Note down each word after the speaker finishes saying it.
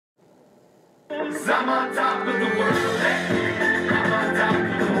'Cause I'm on top of the world, I'm on top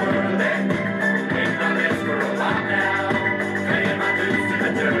of the world, waiting on this for a while now, paying my dues to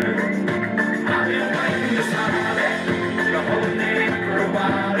the dirt. I've been waiting to smile, the whole thing for a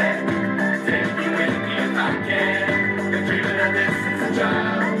while, take you with me if I can, been dreaming of this since a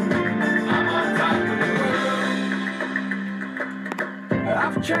child. I'm on top of the world.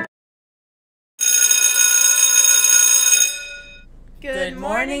 I've tried. Good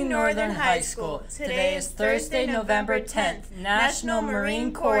morning, Northern High School. Today is Thursday, November 10th, National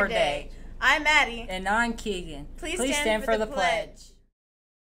Marine Corps Day. I'm Maddie. And I'm Keegan. Please stand for the pledge.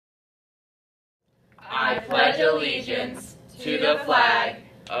 I pledge allegiance to the flag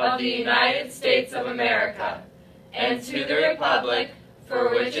of the United States of America and to the republic for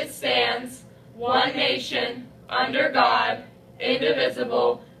which it stands, one nation, under God,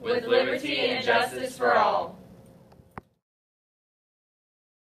 indivisible, with liberty and justice for all.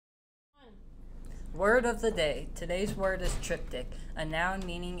 Word of the day. Today's word is triptych, a noun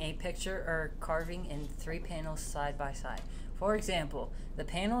meaning a picture or carving in 3 panels side by side. For example, the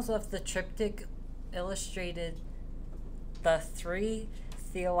panels of the triptych illustrated the 3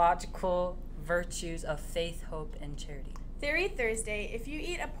 theological virtues of faith, hope, and charity. Theory Thursday. If you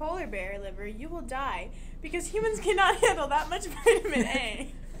eat a polar bear liver, you will die because humans cannot handle that much vitamin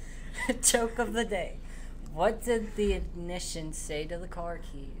A. Joke of the day. What did the ignition say to the car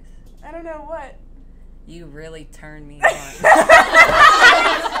keys? I don't know what. You really turned me on.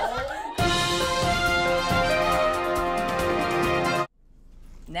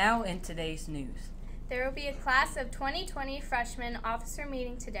 Now in today's news. There will be a class of 2020 freshman officer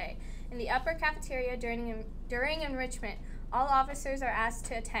meeting today in the upper cafeteria during enrichment. All officers are asked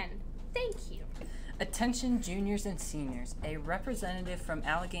to attend. Thank you. Attention juniors and seniors. A representative from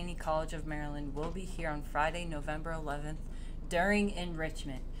Allegheny College of Maryland will be here on Friday, November 11th during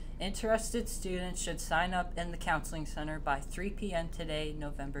enrichment. Interested students should sign up in the Counseling Center by 3 p.m. today,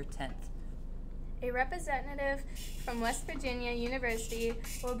 November 10th. A representative from West Virginia University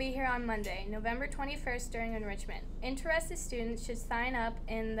will be here on Monday, November 21st during enrichment. Interested students should sign up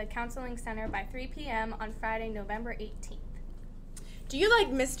in the Counseling Center by 3 p.m. on Friday, November 18th. Do you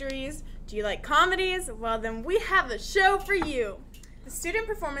like mysteries? Do you like comedies? Well, then we have a show for you. The student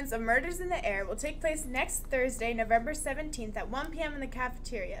performance of Murders in the Air will take place next Thursday, November 17th at 1 p.m. in the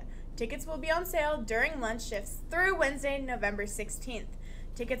cafeteria. Tickets will be on sale during lunch shifts through Wednesday, November 16th.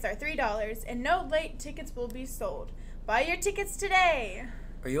 Tickets are $3 and no late tickets will be sold. Buy your tickets today!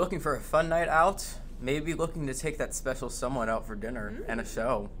 Are you looking for a fun night out? Maybe looking to take that special someone out for dinner and a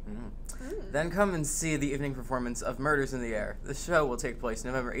show? Then come and see the evening performance of Murders in the Air. The show will take place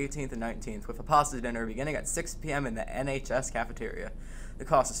November 18th and 19th with a pasta dinner beginning at 6 p.m. in the NHS cafeteria. The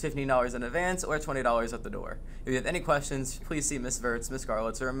cost is $15 in advance or $20 at the door. If you have any questions, please see Miss Verts, Miss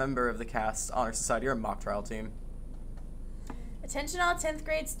Garlitz, or a member of the cast, Honor Society, or mock trial team. Attention all 10th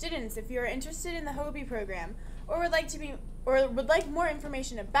grade students, if you are interested in the Hobie program or would like more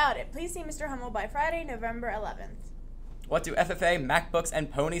information about it, please see Mr. Hummel by Friday, November 11th. What do FFA, MacBooks,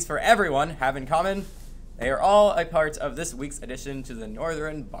 and ponies for everyone have in common? They are all a part of this week's addition to the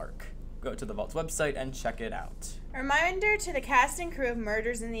Northern Bark. Go to the Vault's website and check it out. A reminder to the cast and crew of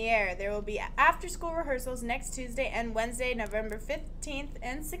Murders in the Air. There will be after-school rehearsals next Tuesday and Wednesday, November 15th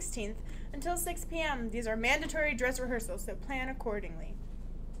and 16th until 6 p.m. These are mandatory dress rehearsals, so plan accordingly.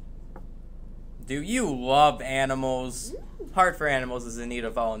 Do you love animals? Heart for Animals is in need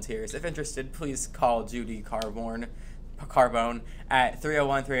of volunteers. If interested, please call Judy Carbone at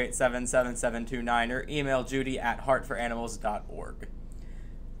 301-387-7729 or email Judy at heartforanimals.org.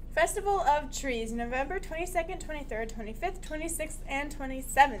 Festival of Trees, November 22nd, 23rd, 25th, 26th, and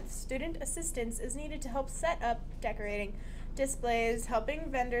 27th. Student assistance is needed to help set up decorating, displays, helping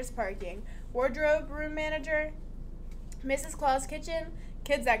vendors parking, wardrobe room manager, Mrs. Claus kitchen,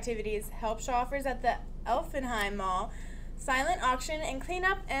 kids activities, help shoppers at the Elfenheim Mall, silent auction, and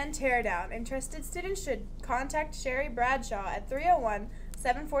cleanup and tear down. Interested students should contact Sherry Bradshaw at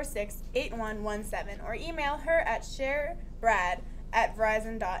 301-746-8117 or email her at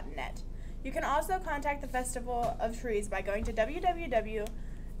sharbrad@verizon.net. You can also contact the Festival of Trees by going to www.fotgc.org.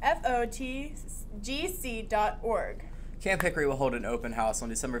 Camp Hickory will hold an open house on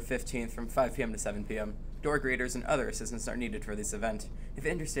December 15th from 5 p.m. to 7 p.m. Door greeters and other assistants are needed for this event. If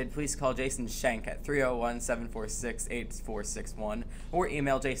interested, please call Jason Schenk at 301-746-8461 or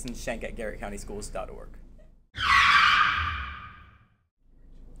email jasonshenk@garrettcountyschools.org.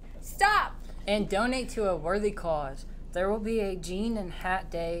 Stop! And donate to a worthy cause. There will be a Jean and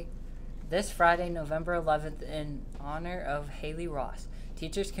Hat Day this Friday, November 11th, in honor of Haley Ross.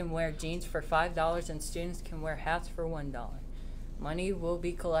 Teachers can wear jeans for $5 and students can wear hats for $1. Money will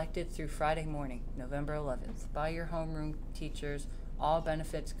be collected through Friday morning, November 11th, by your homeroom teachers. All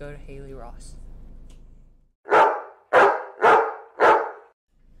benefits go to Haley Ross.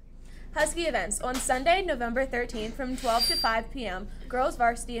 Husky events. On Sunday, November 13th from 12 to 5 p.m., girls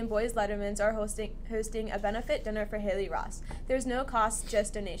varsity and boys Letterman's are hosting a benefit dinner for Haley Ross. There's no cost,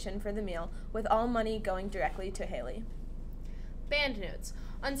 just donation for the meal, with all money going directly to Haley. Band notes.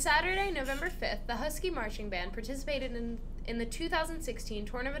 On Saturday, November 5th, the Husky Marching Band participated in the 2016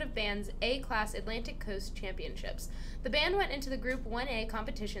 Tournament of Bands A-Class Atlantic Coast Championships. The band went into the Group 1A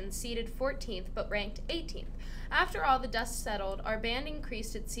competition seeded 14th but ranked 18th. After all the dust settled, our band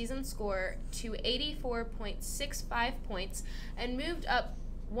increased its season score to 84.65 points and moved up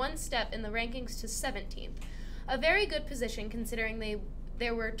one step in the rankings to 17th. A very good position considering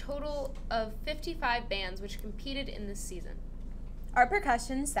there were a total of 55 bands which competed in this season. Our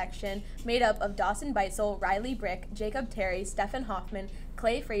percussion section, made up of Dawson Beitzel, Riley Brick, Jacob Terry, Stephen Hoffman,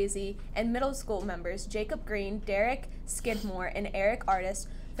 Clay Frazee, and middle school members Jacob Green, Derek Skidmore, and Eric Artist,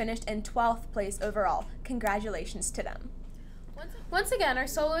 finished in 12th place overall. Congratulations to them. Once again, our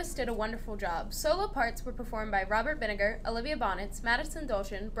soloists did a wonderful job. Solo parts were performed by Robert Vinegar, Olivia Bonnets, Madison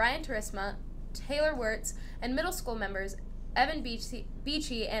Dolchin, Brian Turisma, Taylor Wirtz, and middle school members Evan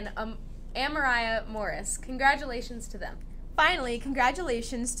Beachy and Amariah Morris. Congratulations to them. Finally,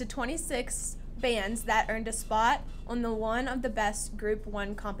 congratulations to 26 bands that earned a spot on the one of the best Group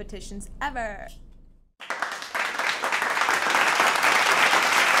 1 competitions ever.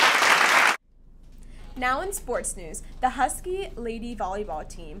 Now in sports news, the Husky Lady Volleyball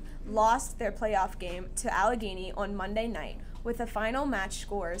team lost their playoff game to Allegheny on Monday night with the final match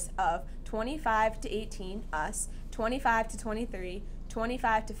scores of 25-18 us, 25-23,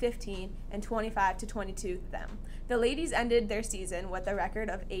 25-15, and 25-22 them. The ladies ended their season with a record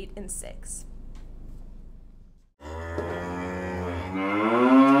of 8-6.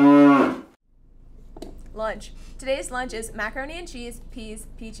 Lunch. Today's lunch is macaroni and cheese, peas,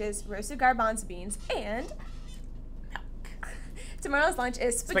 peaches, roasted garbanzo beans, and milk. Tomorrow's lunch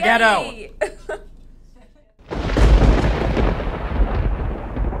is spaghetti.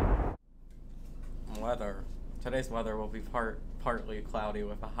 Weather. Today's weather will be partly cloudy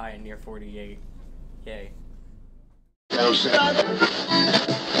with a high near 48. Yay.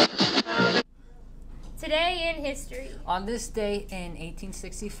 Today in history. On this day in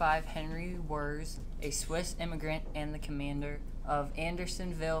 1865, Henry Wurz, a Swiss immigrant and the commander of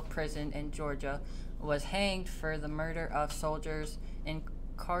Andersonville Prison in Georgia, was hanged for the murder of soldiers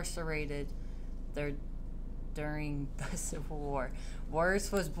incarcerated there during the Civil War.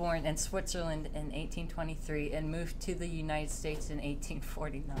 Wurz was born in Switzerland in 1823 and moved to the United States in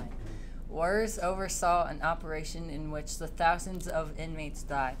 1849. Wurz oversaw an operation in which the thousands of inmates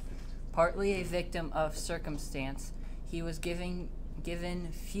died. Partly a victim of circumstance, he was given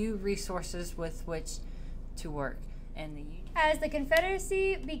few resources with which to work, and as the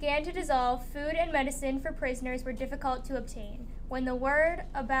Confederacy began to dissolve, food and medicine for prisoners were difficult to obtain. When the word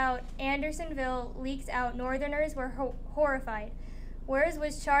about Andersonville leaked out, Northerners were horrified. Wurz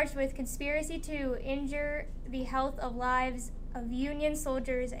was charged with conspiracy to injure the health of lives of Union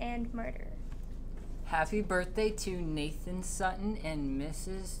soldiers and murder. Happy birthday to Nathan Sutton and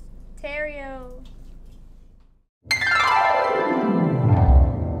Mrs. Terrio.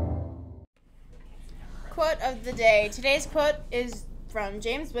 Quote of the day. Today's quote is from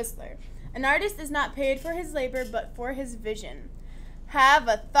James Whistler. An artist is not paid for his labor, but for his vision. Have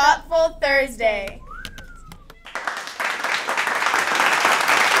a thoughtful Thursday.